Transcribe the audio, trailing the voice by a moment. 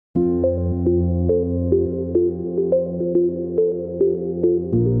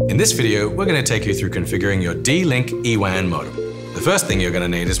this video, we're going to take you through configuring your D-Link EWAN modem. The first thing you're going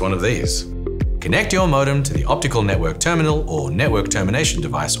to need is one of these. Connect your modem to the optical network terminal or network termination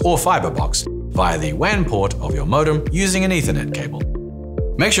device or fiber box via the WAN port of your modem using an Ethernet cable.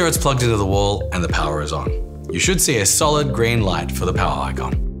 Make sure it's plugged into the wall and the power is on. You should see a solid green light for the power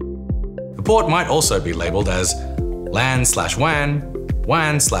icon. The port might also be labeled as LAN/WAN,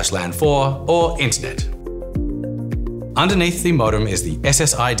 WAN/LAN4, or Internet. Underneath the modem is the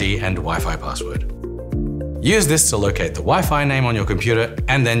SSID and Wi-Fi password. Use this to locate the Wi-Fi name on your computer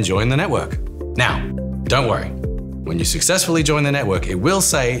and then join the network. Now, don't worry. When you successfully join the network, it will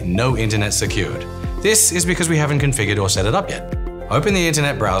say no internet secured. This is because we haven't configured or set it up yet. Open the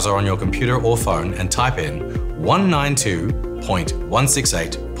internet browser on your computer or phone and type in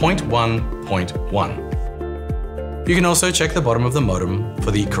 192.168.1.1. You can also check the bottom of the modem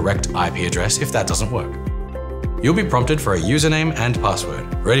for the correct IP address if that doesn't work. You'll be prompted for a username and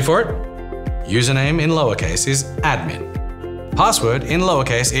password. Ready for it? Username in lowercase is admin. Password in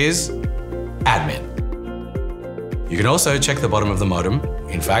lowercase is admin. You can also check the bottom of the modem.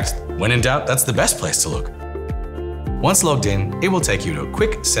 In fact, when in doubt, that's the best place to look. Once logged in, it will take you to a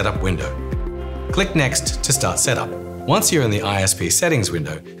quick setup window. Click Next to start setup. Once you're in the ISP settings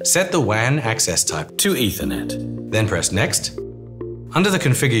window, set the WAN access type to Ethernet. Then press Next. Under the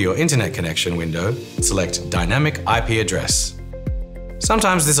Configure Your Internet Connection window, select Dynamic IP Address.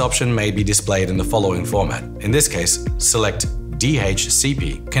 Sometimes this option may be displayed in the following format. In this case, select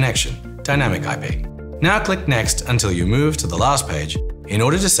DHCP Connection, Dynamic IP. Now click Next until you move to the last page in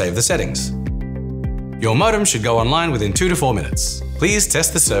order to save the settings. Your modem should go online within 2 to 4 minutes. Please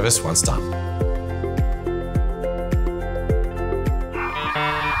test the service once done.